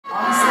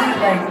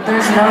like,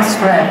 there's no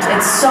script.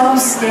 It's so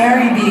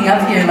scary being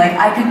up here. Like,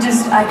 I could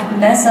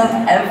mess up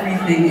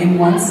everything in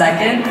 1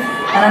 second,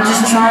 and I'm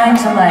just trying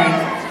to, like,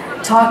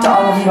 talk to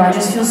all of you. I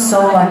just feel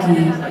so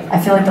lucky. I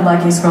feel like the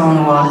luckiest girl in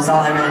the world is all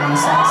I really want to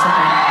say. So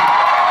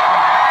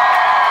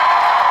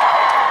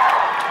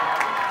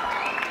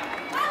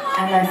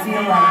and I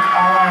feel like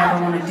all I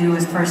ever want to do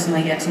is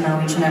personally get to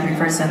know each and every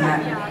person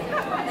that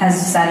has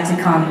decided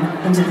to come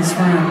into this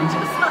room.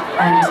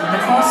 And the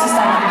closest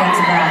I can get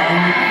to that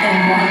in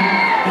one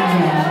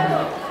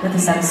evening with a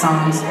set of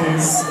songs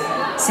is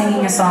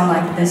singing a song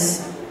like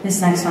this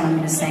next one I'm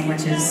going to sing,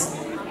 which is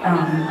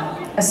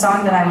a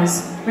song that I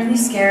was really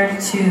scared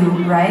to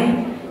write,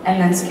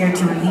 and then scared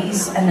to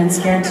release, and then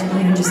scared to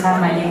even just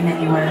have my name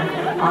anywhere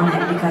on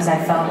it, because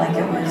I felt like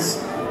it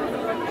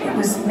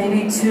was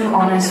maybe too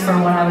honest for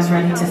what I was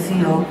ready to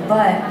feel.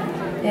 But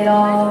it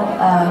all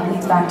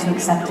leads back to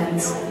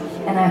acceptance,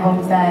 and I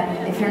hope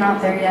that if you're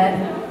not there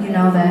yet, you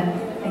know that,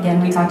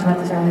 again, we talked about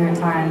this earlier in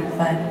time,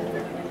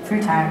 but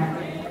through time,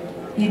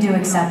 you do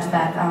accept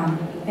that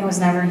it was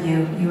never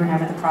you were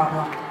never the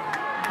problem.